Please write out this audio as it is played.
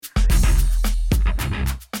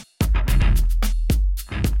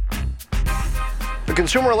The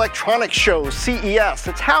Consumer Electronics Show, CES.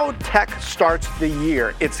 It's how tech starts the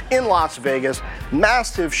year. It's in Las Vegas.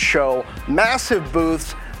 Massive show, massive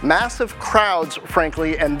booths, massive crowds,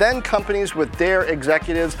 frankly, and then companies with their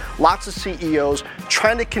executives, lots of CEOs,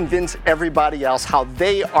 trying to convince everybody else how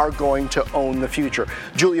they are going to own the future.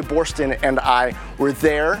 Julia Boorstin and I were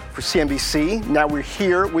there for CNBC. Now we're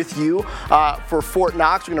here with you for Fort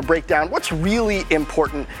Knox. We're going to break down what's really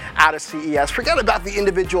important out of CES. Forget about the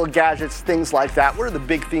individual gadgets, things like that. What are the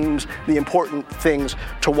big themes, the important things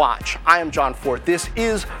to watch? I am John Fort. This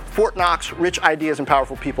is Fort Knox, Rich Ideas and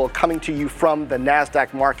Powerful People, coming to you from the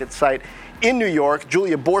NASDAQ market site in New York.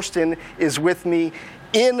 Julia Boorstin is with me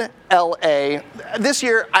in LA. This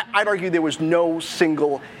year, I'd argue there was no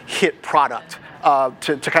single hit product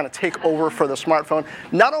to kind of take over for the smartphone.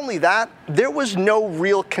 Not only that, there was no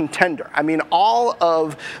real contender. I mean, all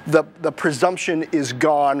of the presumption is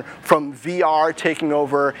gone from VR taking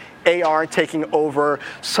over, AR taking over,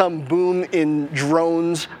 some boom in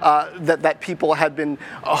drones that people had been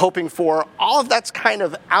hoping for. All of that's kind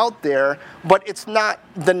of out there, but it's not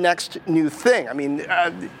the next new thing. I mean,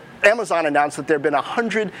 Amazon announced that there have been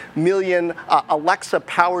 100 million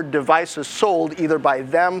Alexa-powered devices sold either by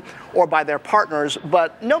them or by their partners,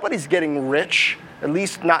 but nobody's getting rich, at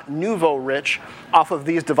least not nouveau rich, off of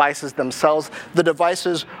these devices themselves. The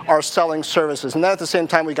devices are selling services. And then at the same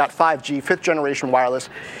time, we got 5G, fifth generation wireless,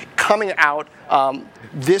 coming out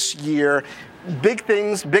this year. Big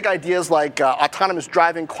things, big ideas like autonomous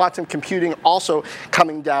driving, quantum computing also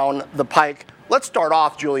coming down the pike. Let's start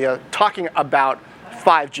off, Julia, talking about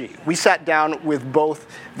 5G. We sat down with both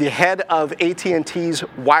the head of AT&T's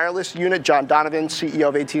wireless unit, John Donovan, CEO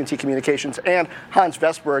of AT&T Communications, and Hans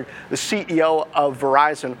Vestberg, the CEO of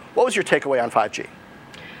Verizon. What was your takeaway on 5G?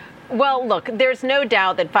 Well, look, there's no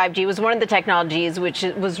doubt that 5G was one of the technologies which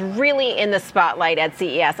was really in the spotlight at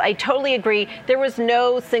CES. I totally agree. There was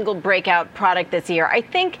no single breakout product this year. I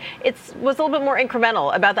think it was a little bit more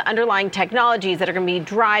incremental about the underlying technologies that are going to be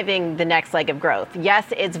driving the next leg of growth. Yes,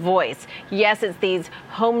 it's voice. Yes, it's these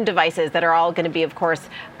home devices that are all going to be, of course,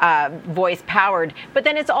 voice powered. But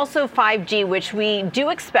then it's also 5G, which we do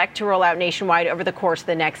expect to roll out nationwide over the course of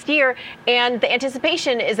the next year. And the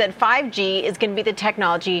anticipation is that 5G is going to be the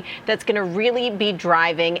technology that's going to really be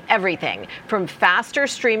driving everything from faster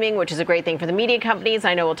streaming, which is a great thing for the media companies.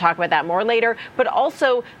 I know we'll talk about that more later, but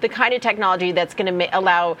also the kind of technology that's going to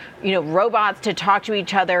allow, robots to talk to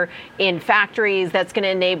each other in factories, that's going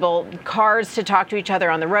to enable cars to talk to each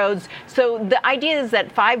other on the roads. So the idea is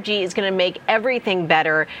that 5G is going to make everything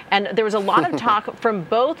better. And there was a lot of talk from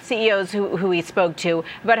both CEOs who we spoke to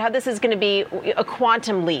about how this is going to be a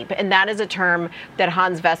quantum leap. And that is a term that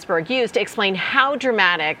Hans Vestberg used to explain how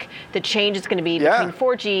dramatic the change is going to be between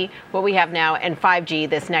 4G, what we have now, and 5G,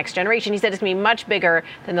 this next generation. He said it's going to be much bigger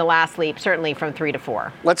than the last leap, certainly from 3 to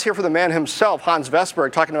 4. Let's hear from the man himself, Hans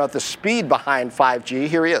Vestberg, talking about the speed behind 5G.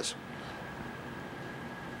 Here he is.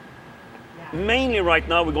 Mainly right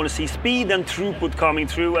now we're going to see speed and throughput coming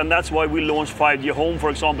through, and that's why we launched 5G Home, for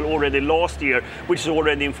example, already last year, which is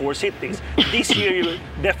already in 4 cities. This year you're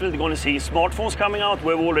definitely going to see smartphones coming out.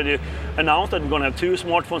 We've already announced that we're going to have 2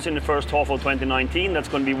 smartphones in the first half of 2019. That's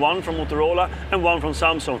going to be one from Motorola and one from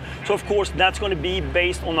Samsung. So of course that's going to be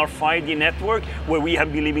based on our 5G network, where we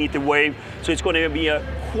have millimeter wave. So it's going to be a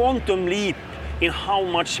quantum leap in how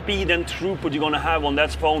much speed and throughput you're going to have on that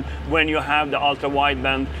phone when you have the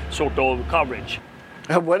ultra-wideband sort of coverage.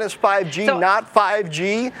 When is 5G not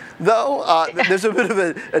 5G, though? There's a bit of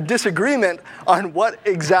a disagreement on what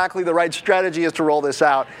exactly the right strategy is to roll this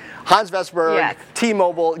out. Hans Vestberg,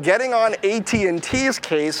 T-Mobile, getting on AT&T's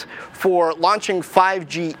case for launching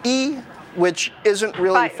 5GE, which isn't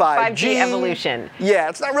really 5G. 5G evolution. Yeah,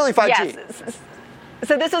 it's not really 5G. Yes.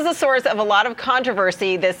 So this was a source of a lot of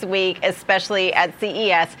controversy this week, especially at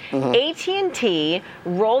CES. AT&T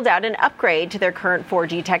rolled out an upgrade to their current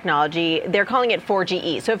 4G technology. They're calling it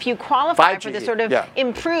 4GE. So if you qualify 5GE, for this sort of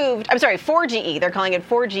improved, 4GE. They're calling it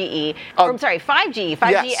 4GE.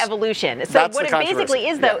 5G evolution. So That's what it basically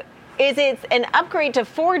is, though, is it's an upgrade to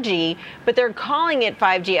 4G, but they're calling it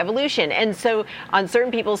 5G evolution. And so on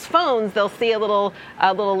certain people's phones, they'll see a little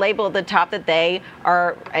label at the top that they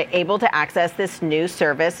are able to access this new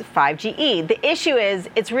service, 5GE. The issue is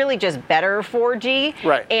it's really just better 4G,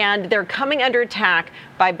 and they're coming under attack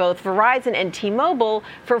by both Verizon and T-Mobile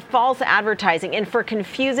for false advertising and for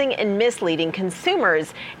confusing and misleading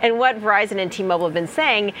consumers. And what Verizon and T-Mobile have been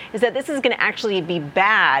saying is that this is going to actually be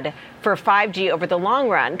bad for 5G over the long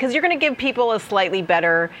run, because you're going to give people a slightly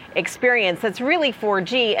better experience that's really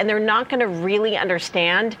 4G, and they're not going to really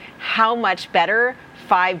understand how much better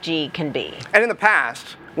 5G can be. And in the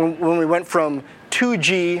past, when we went from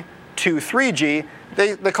 2G to 3G,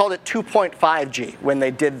 they called it 2.5G when they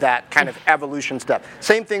did that kind of evolution step.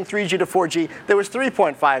 Same thing, 3G to 4G, there was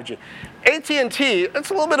 3.5G. AT&T, it's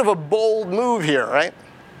a little bit of a bold move here, right?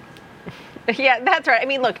 Yeah, that's right. I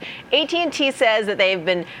mean, look, AT&T says that they've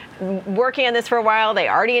been working on this for a while. They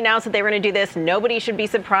already announced that they were going to do this. Nobody should be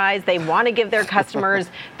surprised. They want to give their customers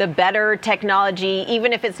the better technology,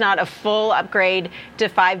 even if it's not a full upgrade to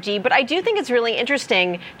 5G. But I do think it's really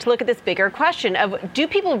interesting to look at this bigger question of, do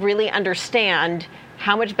people really understand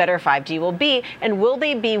how much better 5G will be, and will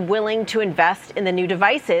they be willing to invest in the new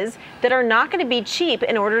devices that are not going to be cheap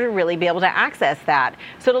in order to really be able to access that?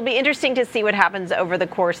 So it'll be interesting to see what happens over the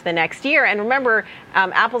course of the next year. And remember,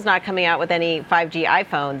 Apple's not coming out with any 5G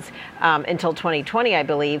iPhones until 2020, I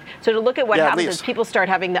believe. So to look at what happens as people start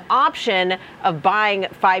having the option of buying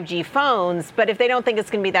 5G phones, but if they don't think it's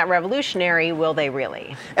going to be that revolutionary, will they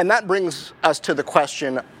really? And that brings us to the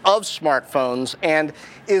question of smartphones, and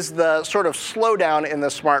is the sort of slowdown in the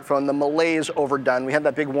smartphone, the malaise, overdone? We had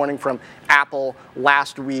that big warning from Apple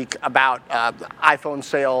last week about iPhone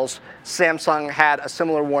sales. Samsung had a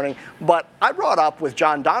similar warning. But I brought up with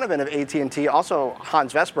John Donovan of AT&T, also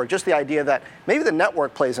Hans Vestberg, just the idea that maybe the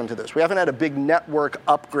network plays into this. We haven't had a big network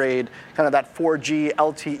upgrade, kind of that 4G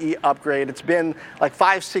LTE upgrade. It's been like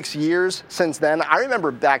 5-6 years since then. I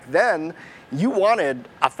remember back then, you wanted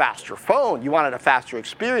a faster phone, you wanted a faster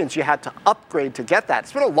experience, you had to upgrade to get that.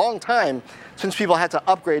 It's been a long time since people had to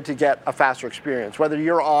upgrade to get a faster experience. Whether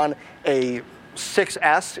you're on a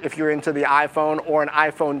 6S, if you're into the iPhone, or an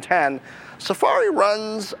iPhone 10, Safari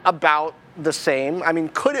runs about the same. I mean,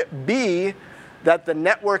 could it be that the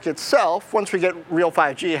network itself, once we get real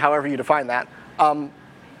 5G, however you define that,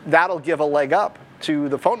 that'll give a leg up to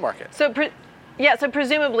the phone market? So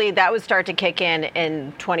presumably that would start to kick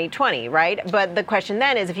in 2020, right? But the question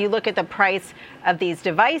then is, if you look at the price of these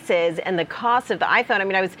devices and the cost of the iPhone, I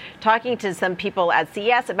mean, I was talking to some people at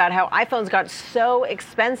CES about how iPhones got so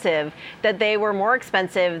expensive that they were more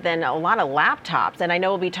expensive than a lot of laptops. And I know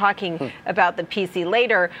we'll be talking about the PC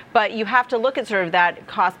later, but you have to look at sort of that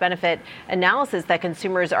cost-benefit analysis that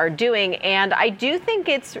consumers are doing. And I do think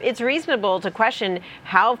it's reasonable to question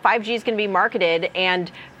how 5G is going to be marketed.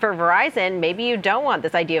 And for Verizon, maybe you don't want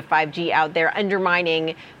this idea of 5G out there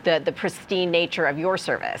undermining the pristine nature of your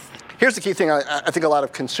service. Here's the key thing I think a lot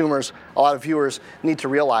of consumers, a lot of viewers need to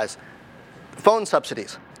realize. Phone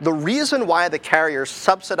subsidies. The reason why the carriers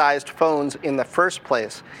subsidized phones in the first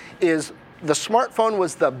place is the smartphone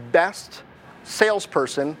was the best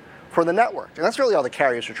salesperson for the network. And that's really all the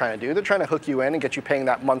carriers are trying to do. They're trying to hook you in and get you paying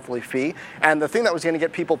that monthly fee. And the thing that was going to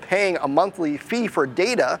get people paying a monthly fee for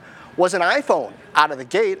data was an iPhone out of the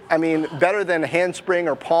gate. I mean, better than Handspring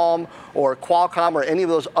or Palm or Qualcomm or any of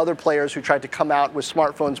those other players who tried to come out with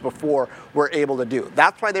smartphones before were able to do.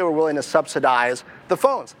 That's why they were willing to subsidize the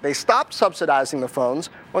phones. They stopped subsidizing the phones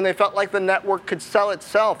when they felt like the network could sell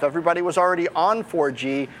itself. Everybody was already on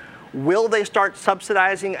 4G. Will they start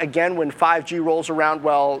subsidizing again when 5G rolls around?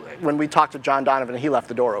 Well, when we talked to John Donovan, he left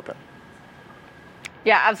the door open.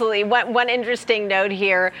 Yeah, absolutely. One interesting note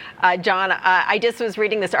here, John, I just was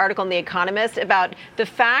reading this article in The Economist about the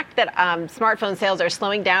fact that smartphone sales are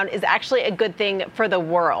slowing down is actually a good thing for the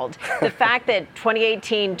world. The fact that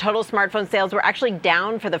 2018 total smartphone sales were actually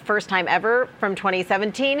down for the first time ever from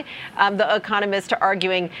 2017, The Economist are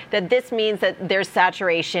arguing that this means that there's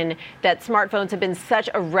saturation, that smartphones have been such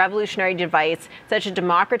a revolutionary device, such a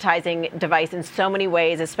democratizing device in so many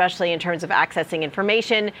ways, especially in terms of accessing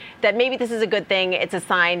information, that maybe this is a good thing. It's a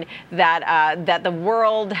sign that that the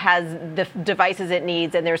world has the devices it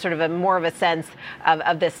needs, and there's sort of more of a sense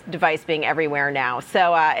of this device being everywhere now.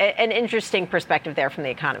 So an interesting perspective there from The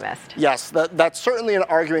Economist. Yes, that's certainly an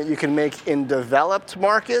argument you can make in developed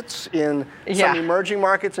markets, in some emerging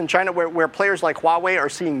markets in China, where players like Huawei are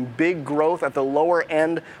seeing big growth at the lower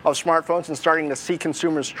end of smartphones and starting to see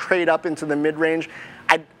consumers trade up into the mid-range.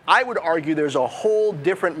 I would argue there's a whole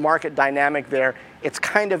different market dynamic there. It's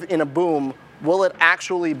kind of in a boom. Will it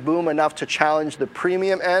actually boom enough to challenge the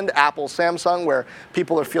premium end, Apple, Samsung, where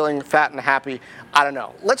people are feeling fat and happy? I don't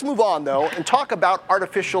know. Let's move on, though, and talk about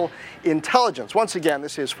artificial intelligence. Once again,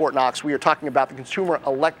 this is Fort Knox. We are talking about the Consumer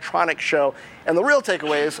Electronics Show. And the real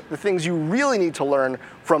takeaways, the things you really need to learn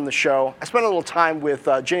from the show. I spent a little time with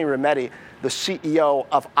Ginny Rometty, the CEO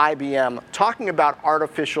of IBM, talking about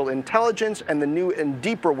artificial intelligence and the new and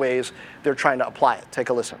deeper ways they're trying to apply it. Take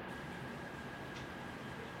a listen.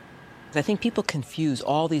 I think people confuse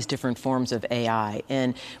all these different forms of AI,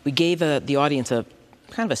 and we gave the audience a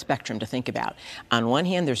kind of a spectrum to think about. On one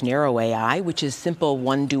hand, there's narrow AI, which is simple,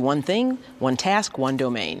 do one thing, one task, one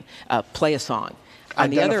domain, play a song. On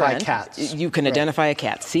the other end, cats. You can identify a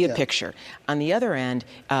cat, see a picture. On the other end,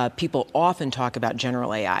 people often talk about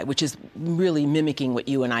general AI, which is really mimicking what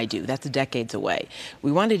you and I do. That's decades away.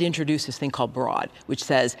 We wanted to introduce this thing called broad, which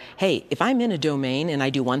says, hey, if I'm in a domain and I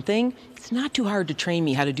do one thing, it's not too hard to train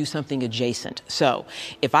me how to do something adjacent. So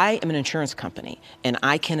if I am an insurance company and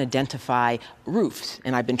I can identify roofs,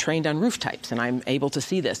 and I've been trained on roof types, and I'm able to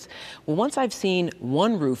see this, well, once I've seen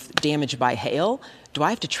one roof damaged by hail, do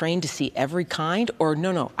I have to train to see every kind? Or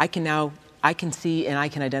no, I can see and I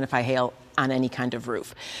can identify hail on any kind of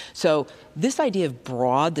roof. So this idea of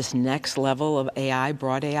broad, this next level of AI,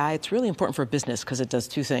 broad AI, it's really important for a business because it does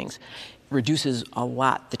two things. Reduces a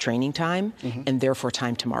lot the training time and therefore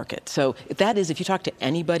time to market. So if you talk to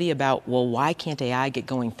anybody about, well, why can't AI get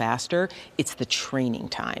going faster? It's the training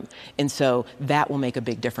time. And so that will make a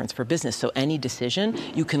big difference for business. So any decision,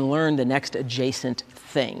 you can learn the next adjacent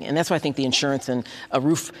thing. And that's why I think the insurance and a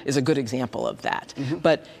roof is a good example of that.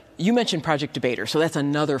 But you mentioned Project Debater, so that's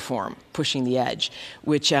another form, pushing the edge,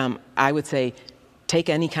 which I would say, take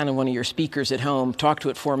any kind of one of your speakers at home, talk to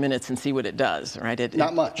it 4 minutes and see what it does, right?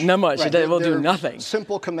 Not much. Not much. Right. It will do nothing.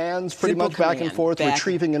 Simple commands, pretty much back and forth,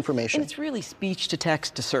 retrieving information. And it's really speech to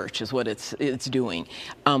text to search is what it's doing.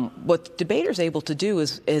 What Debater's able to do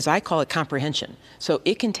is I call it comprehension. So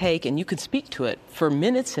it can take, and you can speak to it for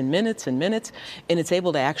minutes and minutes and minutes, and it's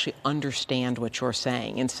able to actually understand what you're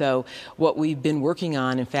saying. And so what we've been working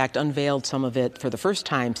on, in fact, unveiled some of it for the first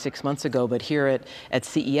time 6 months ago, but here at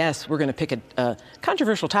CES, we're going to pick a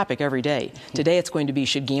controversial topic every day. Today it's going to be,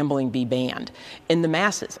 should gambling be banned? And the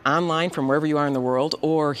masses, online from wherever you are in the world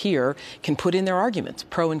or here, can put in their arguments,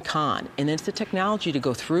 pro and con. And it's the technology to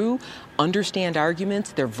go through, understand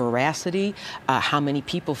arguments, their veracity, how many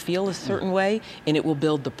people feel a certain way, and it will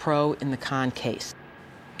build the pro and the con case.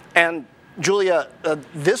 And Julia,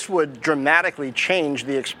 this would dramatically change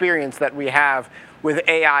the experience that we have with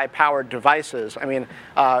AI-powered devices. I mean,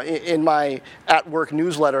 in my at-work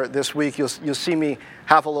newsletter this week, you'll see me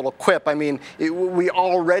have a little quip. I mean, we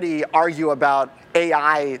already argue about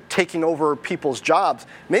AI taking over people's jobs.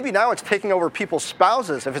 Maybe now it's taking over people's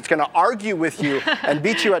spouses if it's going to argue with you and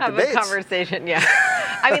beat you at debates. Have a conversation, yeah.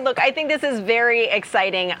 I mean, look, I think this is very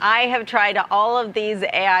exciting. I have tried all of these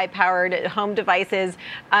AI-powered home devices,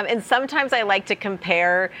 and sometimes I like to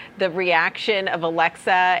compare the reaction of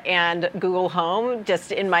Alexa and Google Home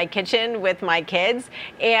just in my kitchen with my kids.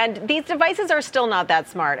 And these devices are still not that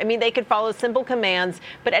smart. I mean, they could follow simple commands,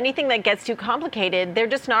 but anything that gets too complicated, they're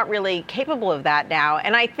just not really capable of that now.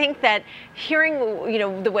 And I think that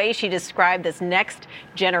hearing, the way she described this next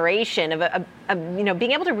generation of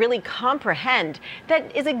being able to really comprehend,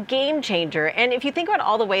 that is a game changer. And if you think about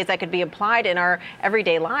all the ways that could be applied in our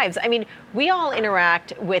everyday lives, I mean, we all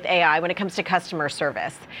interact with AI when it comes to customer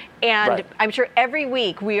service. And right. I'm sure every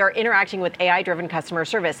week we are interacting with AI-driven customer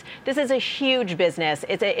service. This is a huge business.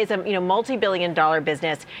 It's a multi-billion-dollar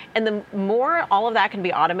business. And the more all of that can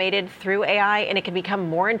be automated through AI and it can become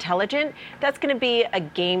more intelligent, that's going to be a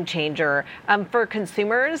game changer for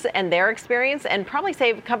consumers and their experience, and probably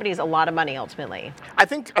save companies a lot of money ultimately. I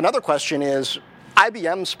think another question is,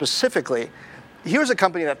 IBM specifically, here's a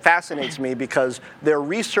company that fascinates me because their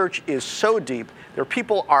research is so deep, their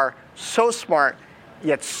people are so smart,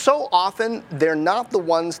 yet so often they're not the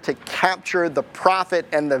ones to capture the profit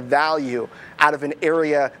and the value out of an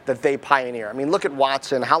area that they pioneer. I mean, look at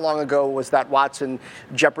Watson. How long ago was that Watson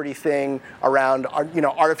Jeopardy thing around,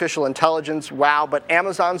 artificial intelligence? Wow, but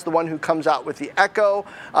Amazon's the one who comes out with the Echo.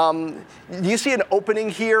 Do you see an opening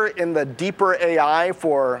here in the deeper AI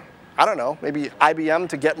for, I don't know, maybe IBM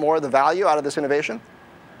to get more of the value out of this innovation?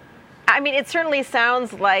 I mean, it certainly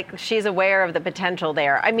sounds like she's aware of the potential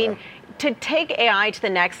there. I mean, to take AI to the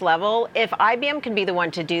next level, if IBM can be the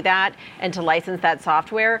one to do that and to license that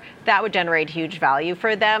software, that would generate huge value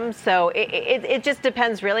for them. So it just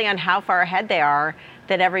depends really on how far ahead they are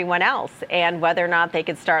than everyone else and whether or not they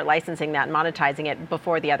could start licensing that and monetizing it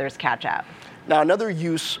before the others catch up. Now, another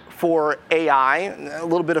use for AI, a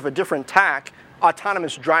little bit of a different tack,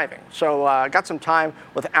 autonomous driving. So I got some time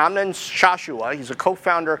with Amnon Shashua. He's a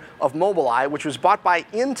co-founder of Mobileye, which was bought by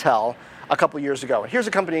Intel a couple years ago. And here's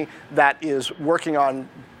a company that is working on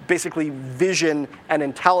basically vision and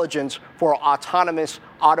intelligence for autonomous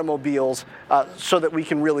automobiles so that we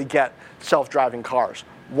can really get self-driving cars.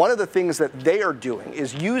 One of the things that they are doing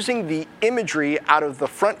is using the imagery out of the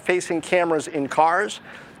front-facing cameras in cars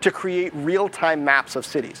to create real-time maps of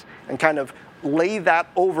cities and kind of lay that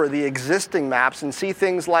over the existing maps and see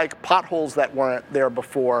things like potholes that weren't there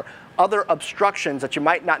before, other obstructions that you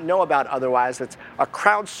might not know about otherwise. It's a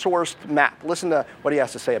crowdsourced map. Listen to what he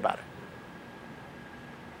has to say about it.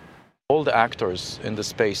 All the actors in the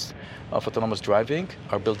space of autonomous driving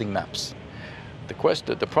are building maps.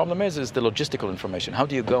 The problem is the logistical information. How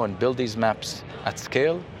do you go and build these maps at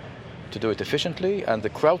scale to do it efficiently? And the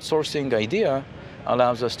crowdsourcing idea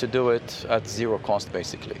allows us to do it at zero cost,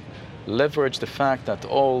 basically. Leverage the fact that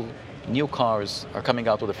all new cars are coming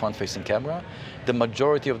out with a front-facing camera. The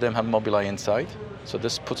majority of them have Mobileye inside. So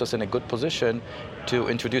this puts us in a good position to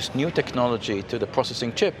introduce new technology to the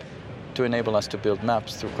processing chip to enable us to build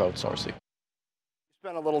maps through crowdsourcing. You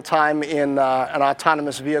spent a little time in an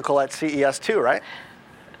autonomous vehicle at CES too, right?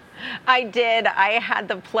 I did. I had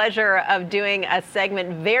the pleasure of doing a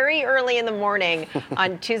segment very early in the morning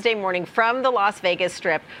on Tuesday morning from the Las Vegas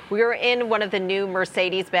Strip. We were in one of the new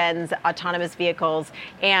Mercedes-Benz autonomous vehicles,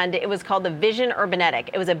 and it was called the Vision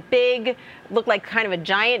Urbanetic. It was a big, looked like kind of a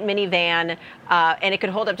giant minivan, and it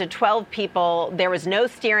could hold up to 12 people. There was no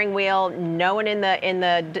steering wheel, no one in the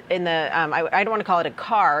I don't want to call it a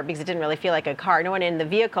car because it didn't really feel like a car, no one in the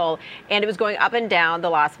vehicle, and it was going up and down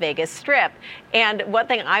the Las Vegas Strip. And one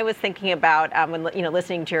thing I was thinking about when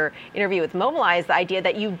listening to your interview with Mobileye is the idea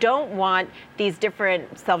that you don't want these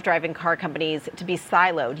different self-driving car companies to be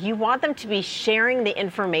siloed. You want them to be sharing the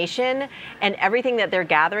information and everything that they're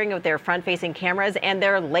gathering with their front-facing cameras and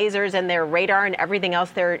their lasers and their radar and everything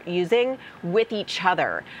else they're using with each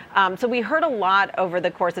other. So we heard a lot over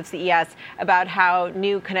the course of CES about how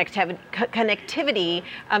new connectivity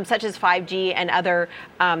such as 5G and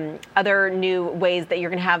other new ways that you're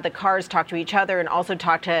going to have the cars talk to each other and also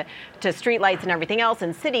talk to streetlights and everything else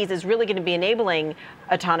in cities is really going to be enabling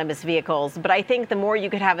autonomous vehicles. But I think the more you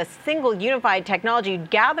could have a single unified technology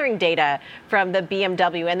gathering data from the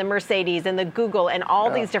BMW and the Mercedes and the Google and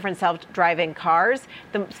all these different self-driving cars,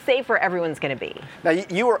 the safer everyone's going to be. Now,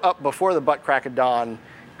 you were up before the butt crack of dawn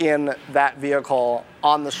in that vehicle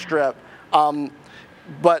on the Strip,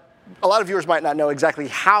 but a lot of viewers might not know exactly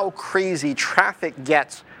how crazy traffic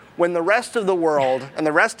gets when the rest of the world and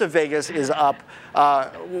the rest of Vegas is up,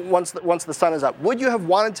 once the sun is up. Would you have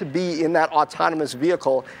wanted to be in that autonomous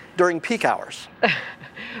vehicle during peak hours?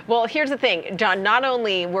 Well, here's the thing, John. Not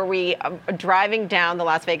only were we driving down the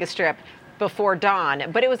Las Vegas Strip before dawn,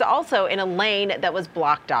 but it was also in a lane that was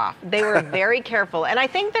blocked off. They were very careful, and I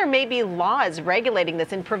think there may be laws regulating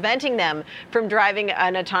this and preventing them from driving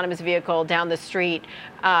an autonomous vehicle down the street.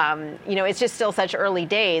 It's just still such early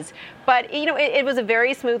days, but it was a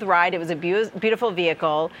very smooth ride. It was a beautiful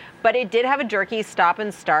vehicle, but it did have a jerky stop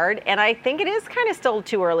and start, and I think it is kind of still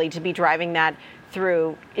too early to be driving that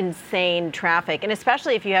through insane traffic, and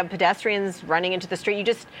especially if you have pedestrians running into the street, you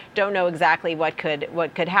just don't know exactly what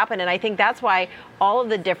could happen. And I think that's why all of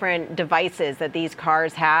the different devices that these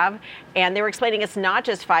cars have, and they were explaining it's not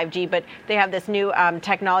just 5G, but they have this new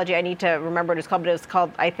technology. I need to remember what it's called, but it's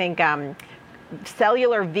called, I think,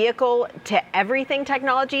 cellular vehicle to everything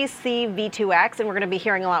technology, CV2X, and we're going to be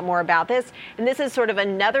hearing a lot more about this. And this is sort of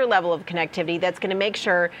another level of connectivity that's going to make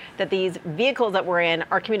sure that these vehicles that we're in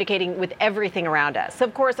are communicating with everything around us. So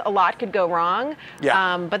of course, a lot could go wrong,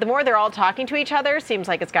 but the more they're all talking to each other, seems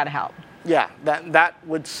like it's got to help. Yeah, that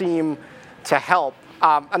would seem to help.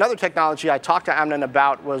 Another technology I talked to Amnon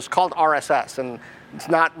about was called RSS, and it's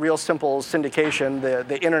not real simple syndication,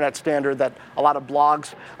 the internet standard that a lot of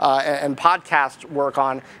blogs and podcasts work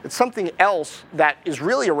on. It's something else that is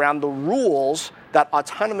really around the rules that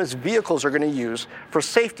autonomous vehicles are going to use for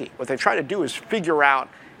safety. What they try to do is figure out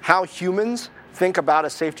how humans think about a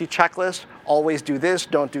safety checklist. Always do this,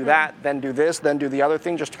 don't do that, then do this, then do the other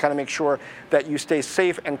thing, just to kind of make sure that you stay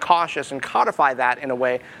safe and cautious and codify that in a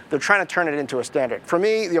way. They're trying to turn it into a standard. For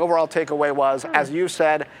me, the overall takeaway was, as you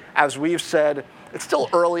said, as we've said, it's still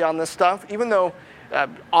early on this stuff. Even though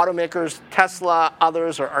automakers, Tesla,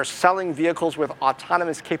 others are selling vehicles with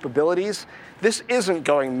autonomous capabilities, this isn't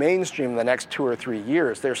going mainstream in the next 2 or 3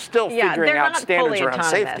 years. They're still figuring out standards around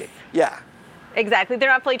safety. Yeah. Exactly. They're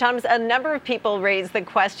not fully autonomous. A number of people raised the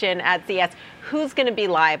question at CES, who's going to be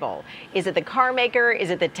liable? Is it the car maker? Is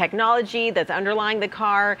it the technology that's underlying the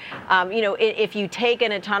car? If you take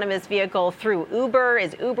an autonomous vehicle through Uber,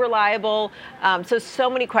 is Uber liable? So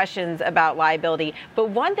many questions about liability.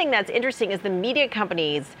 But one thing that's interesting is the media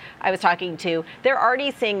companies I was talking to, they're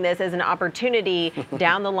already seeing this as an opportunity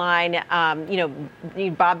down the line.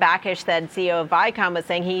 Bob Bakish said, CEO of Viacom, was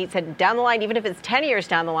saying, he said, down the line, even if it's 10 years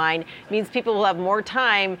down the line, it means people will have more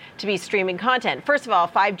time to be streaming content. First of all,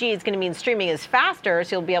 5G is going to mean streaming is faster,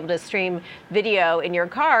 so you'll be able to stream video in your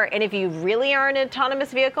car. And if you really are an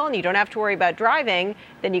autonomous vehicle and you don't have to worry about driving,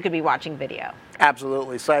 then you could be watching video.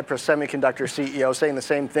 Absolutely. Cypress Semiconductor CEO saying the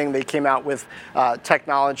same thing. They came out with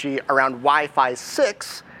technology around Wi-Fi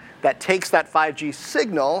 6 that takes that 5G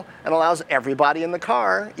signal and allows everybody in the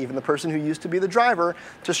car, even the person who used to be the driver,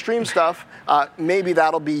 to stream stuff. Maybe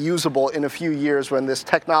that'll be usable in a few years when this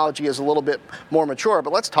technology is a little bit more mature.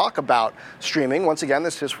 But let's talk about streaming. Once again,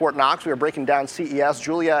 this is Fort Knox. We are breaking down CES.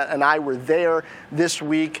 Julia and I were there this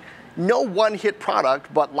week. No one-hit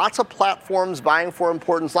product, but lots of platforms vying for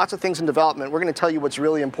importance, lots of things in development. We're going to tell you what's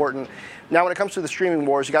really important. Now, when it comes to the streaming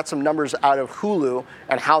wars, you got some numbers out of Hulu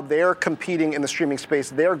and how they're competing in the streaming space,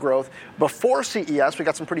 their growth. Before CES, we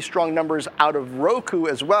got some pretty strong numbers out of Roku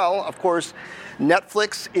as well. Of course,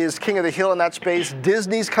 Netflix is king of the hill in that space.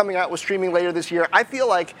 Disney's coming out with streaming later this year. I feel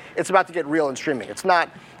like it's about to get real in streaming. It's not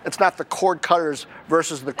the cord cutters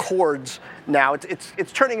versus the cords now.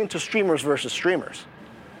 It's turning into streamers versus streamers.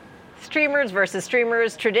 Streamers versus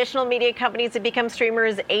streamers. Traditional media companies have become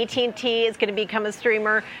streamers. AT&T is going to become a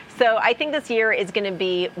streamer. So I think this year is going to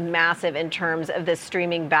be massive in terms of this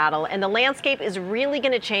streaming battle. And the landscape is really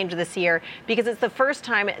going to change this year because it's the first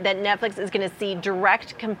time that Netflix is going to see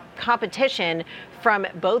direct competition from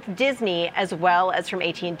both Disney as well as from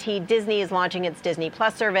AT&T. Disney is launching its Disney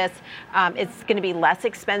Plus service. It's going to be less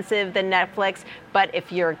expensive than Netflix. But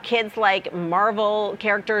if your kids like Marvel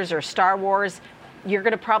characters or Star Wars, you're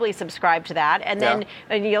going to probably subscribe to that, and then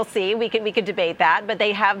and you'll see. We could debate that, but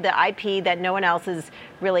they have the IP that no one else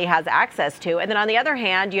really has access to. And then on the other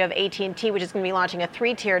hand, you have AT&T, which is going to be launching a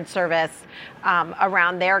 3-tiered service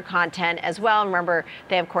around their content as well. Remember,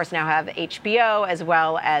 they of course now have HBO as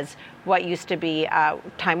well as what used to be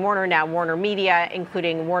Time Warner, now Warner Media,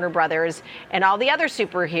 including Warner Brothers, and all the other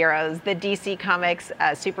superheroes, the DC Comics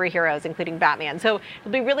superheroes, including Batman. So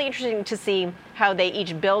it'll be really interesting to see how they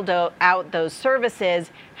each build out those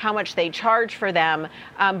services, how much they charge for them.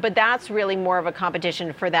 But that's really more of a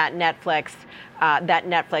competition for that Netflix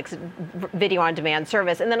video on demand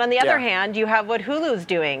service. And then on the other hand, you have what Hulu's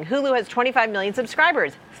doing. Hulu has 25 million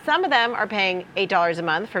subscribers. Some of them are paying $8 a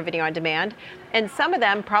month for video on demand, and some of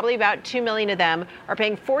them, probably about 2 million of them, are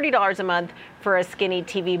paying $40 a month for a skinny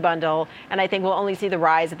TV bundle. And I think we'll only see the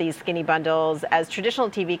rise of these skinny bundles as traditional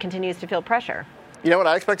TV continues to feel pressure. You know what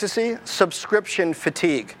I expect to see? Subscription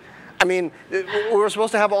fatigue. I mean, we were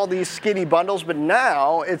supposed to have all these skinny bundles, but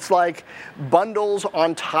now it's like bundles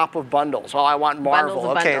on top of bundles. Oh, I want Marvel.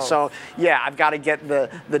 Okay, so yeah, I've got to get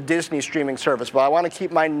the Disney streaming service, but I want to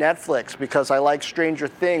keep my Netflix because I like Stranger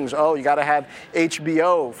Things. Oh, you got to have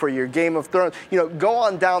HBO for your Game of Thrones. You know, go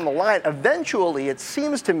on down the line. Eventually, it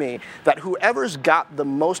seems to me that whoever's got the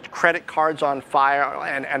most credit cards on file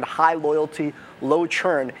and high loyalty, low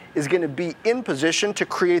churn is going to be in position to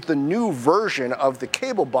create the new version of the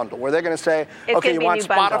cable bundle where they're going to say, okay, you want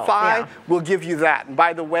Spotify? We'll give you that. And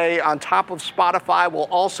by the way, on top of Spotify, we'll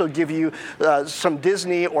also give you some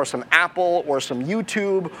Disney or some Apple or some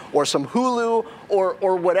YouTube or some Hulu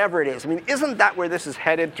or whatever it is. I mean, isn't that where this is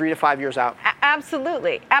headed 3 to 5 years out?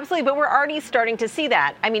 Absolutely. Absolutely. But we're already starting to see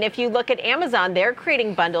that. I mean, if you look at Amazon, they're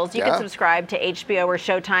creating bundles. You can subscribe to HBO or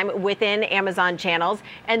Showtime within Amazon channels.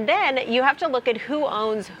 And then you have to look at who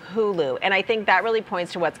owns Hulu. And I think that really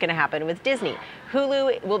points to what's going to happen with Disney.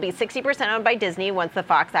 Hulu will be 60% owned by Disney once the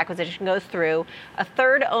Fox acquisition goes through, a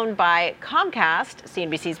third owned by Comcast,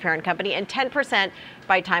 CNBC's parent company, and 10%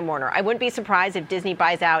 by Time Warner. I wouldn't be surprised if Disney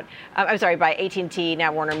buys out, by AT&T,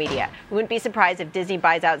 now Warner Media. I wouldn't be surprised if Disney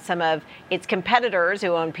buys out some of its competitors who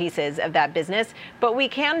own pieces of that business, but we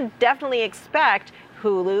can definitely expect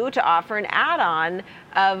Hulu to offer an add-on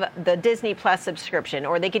of the Disney Plus subscription,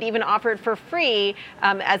 or they could even offer it for free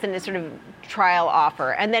as a sort of trial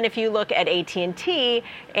offer. And then if you look at AT&T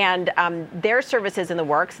and their services in the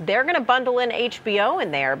works, they're going to bundle in HBO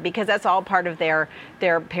in there because that's all part of their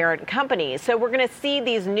parent company. So we're going to see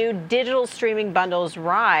these new digital streaming bundles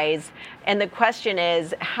rise. And the question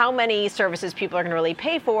is how many services people are going to really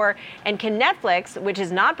pay for, and can Netflix, which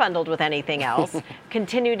is not bundled with anything else,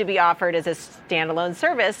 continue to be offered as a standalone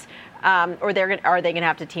service? Or are they going to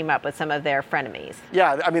have to team up with some of their frenemies?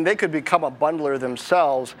 Yeah, I mean, they could become a bundler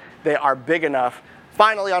themselves. They are big enough.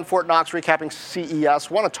 Finally, on Fort Knox, recapping CES,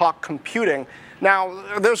 want to talk computing. Now,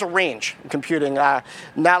 there's a range in computing.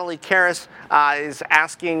 Natalie Karras is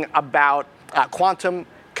asking about quantum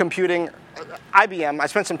computing. IBM, I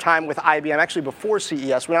spent some time with IBM actually before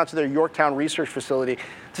CES, went out to their Yorktown research facility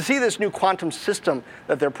to see this new quantum system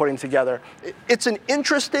that they're putting together. It's an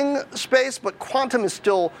interesting space, but quantum is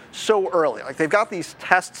still so early. Like, they've got these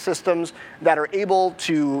test systems that are able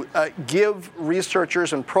to give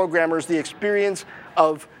researchers and programmers the experience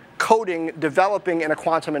of coding, developing in a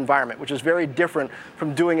quantum environment, which is very different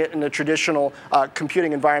from doing it in a traditional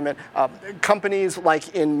computing environment. Companies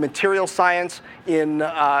like in material science, in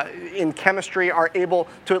chemistry, are able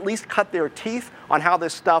to at least cut their teeth on how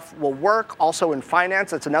this stuff will work. Also in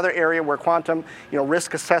finance, it's another area where quantum,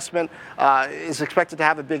 risk assessment is expected to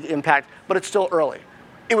have a big impact, but it's still early.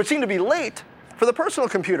 It would seem to be late for the personal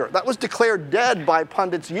computer. That was declared dead by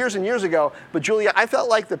pundits years and years ago. But Julia, I felt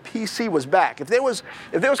like the PC was back. If there was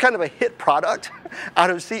kind of a hit product out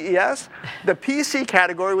of CES, the PC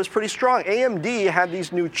category was pretty strong. AMD had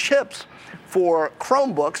these new chips for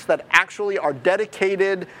Chromebooks that actually are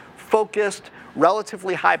dedicated, focused,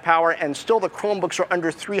 relatively high power, and still the Chromebooks are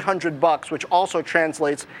under $300, which also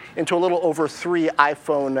translates into a little over 3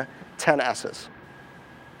 iPhone XS's.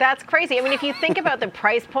 That's crazy. I mean, if you think about the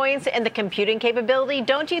price points and the computing capability,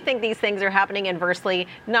 don't you think these things are happening inversely,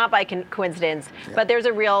 not by coincidence, but there's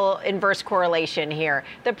a real inverse correlation here.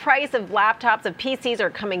 The price of laptops, of PCs are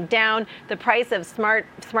coming down. The price of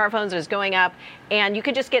smartphones is going up. And you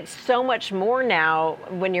could just get so much more now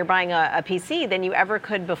when you're buying a PC than you ever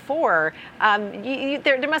could before.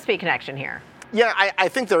 There must be a connection here. Yeah, I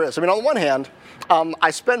think there is. I mean, on the one hand,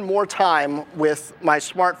 I spend more time with my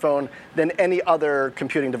smartphone than any other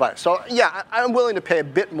computing device. So yeah, I'm willing to pay a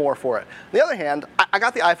bit more for it. On the other hand, I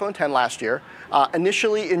got the iPhone X last year,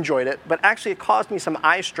 initially enjoyed it, but actually it caused me some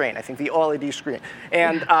eye strain, I think, the OLED screen.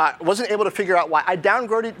 And wasn't able to figure out why. I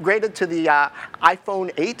downgraded to the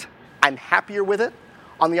iPhone 8. I'm happier with it.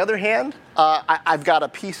 On the other hand, I've got a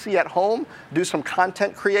PC at home, do some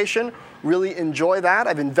content creation, really enjoy that.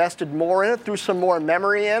 I've invested more in it, threw some more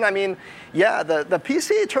memory in. I mean, yeah, the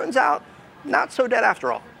PC turns out not so dead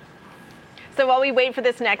after all. So while we wait for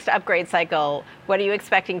this next upgrade cycle, what are you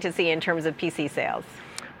expecting to see in terms of PC sales?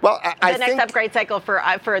 Well, I think the next upgrade cycle for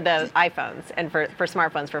the iPhones and for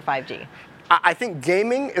smartphones for 5G. I think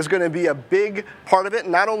gaming is going to be a big part of it,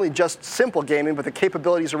 not only just simple gaming, but the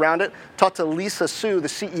capabilities around it. Talked to Lisa Su, the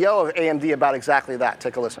CEO of AMD, about exactly that.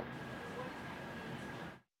 Take a listen.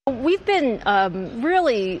 We've been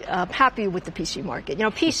really happy with the PC market.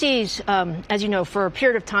 PCs, as you know, for a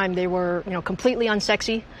period of time, they were, completely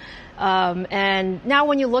unsexy. And now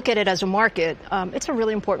when you look at it as a market, it's a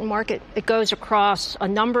really important market. It goes across a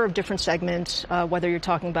number of different segments, whether you're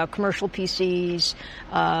talking about commercial PCs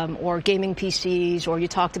or gaming PCs, or you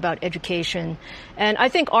talked about education. And I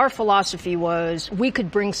think our philosophy was we could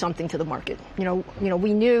bring something to the market.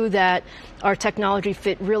 We knew that our technology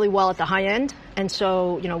fit really well at the high end. And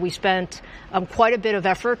so, we spent quite a bit of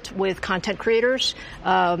effort with content creators.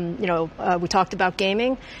 We talked about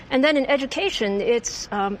gaming. And then in education, it's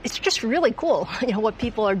just really cool, what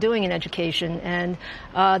people are doing in education. And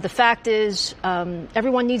the fact is,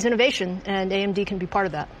 everyone needs innovation, and AMD can be part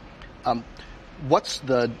of that. What's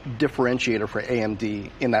the differentiator for AMD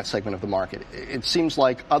in that segment of the market? It seems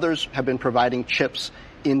like others have been providing chips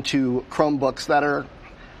into Chromebooks that are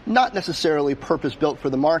not necessarily purpose-built for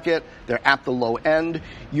the market. They're at the low end.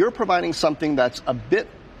 You're providing something that's a bit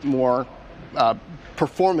more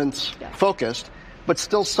performance-focused, but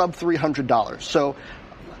still sub-$300. So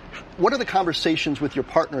what are the conversations with your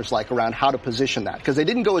partners like around how to position that? Because they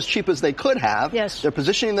didn't go as cheap as they could have. Yes. They're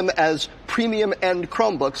positioning them as premium-end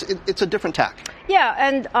Chromebooks. It's a different tack. Yeah,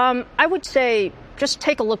 and I would say just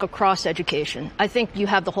take a look across education. I think you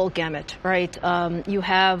have the whole gamut, right? You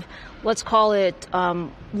have, let's call it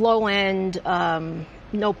low-end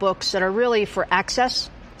notebooks that are really for access,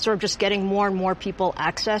 sort of just getting more and more people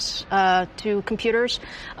access to computers.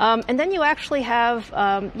 And then you actually have,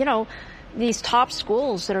 these top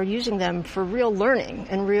schools that are using them for real learning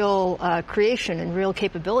and real creation and real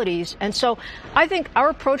capabilities. And so I think our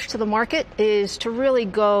approach to the market is to really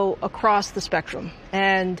go across the spectrum.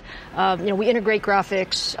 And, we integrate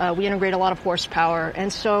graphics, we integrate a lot of horsepower.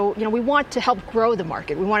 And so, we want to help grow the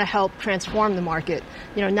market. We want to help transform the market,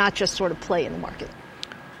 not just sort of play in the market.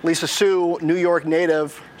 Lisa Su, New York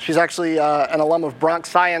native. She's actually an alum of Bronx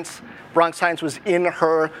Science. Bronx Science was in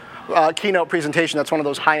her keynote presentation. That's one of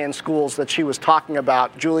those high-end schools that she was talking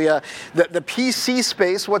about. Julia, the PC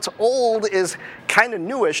space, what's old is kind of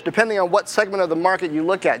newish, depending on what segment of the market you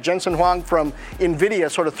look at. Jensen Huang from NVIDIA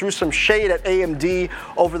sort of threw some shade at AMD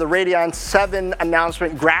over the Radeon 7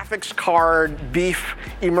 announcement. Graphics card beef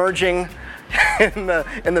emerging in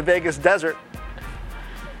the Vegas desert.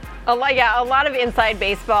 A lot of inside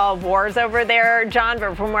baseball wars over there, John,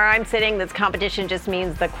 but from where I'm sitting, this competition just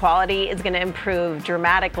means the quality is going to improve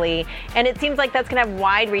dramatically. And it seems like that's going to have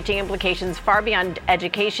wide-reaching implications far beyond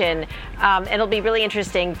education. And it'll be really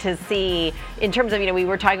interesting to see in terms of, we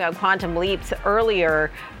were talking about quantum leaps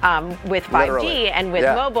earlier with 5G and with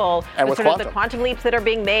mobile, and with sort of the quantum leaps that are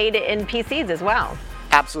being made in PCs as well.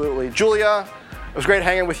 Absolutely. Julia, it was great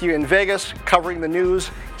hanging with you in Vegas, covering the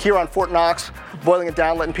news here on Fort Knox, boiling it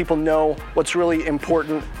down, letting people know what's really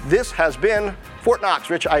important. This has been Fort Knox,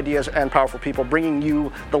 Rich Ideas and Powerful People, bringing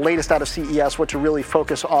you the latest out of CES, what to really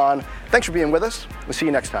focus on. Thanks for being with us. We'll see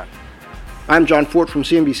you next time. I'm John Fort from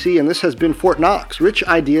CNBC, and this has been Fort Knox, Rich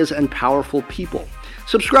Ideas and Powerful People.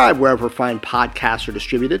 Subscribe wherever fine podcasts are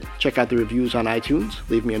distributed. Check out the reviews on iTunes.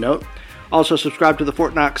 Leave me a note. Also, subscribe to the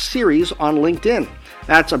Fort Knox series on LinkedIn.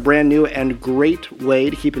 That's a brand new and great way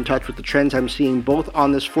to keep in touch with the trends I'm seeing both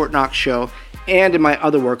on this Fort Knox show and in my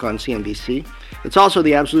other work on CNBC. It's also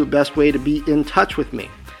the absolute best way to be in touch with me.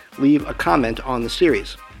 Leave a comment on the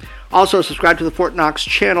series. Also, subscribe to the Fort Knox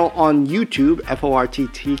channel on YouTube,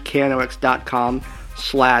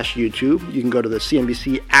 forttknox.com/YouTube. You can go to the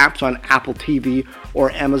CNBC apps on Apple TV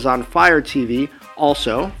or Amazon Fire TV.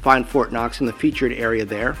 Also, find Fort Knox in the featured area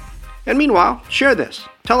there. And meanwhile, share this.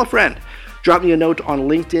 Tell a friend. Drop me a note on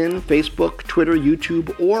LinkedIn, Facebook, Twitter,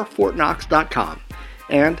 YouTube, or fortknox.com.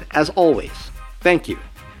 And as always, thank you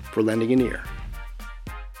for lending an ear.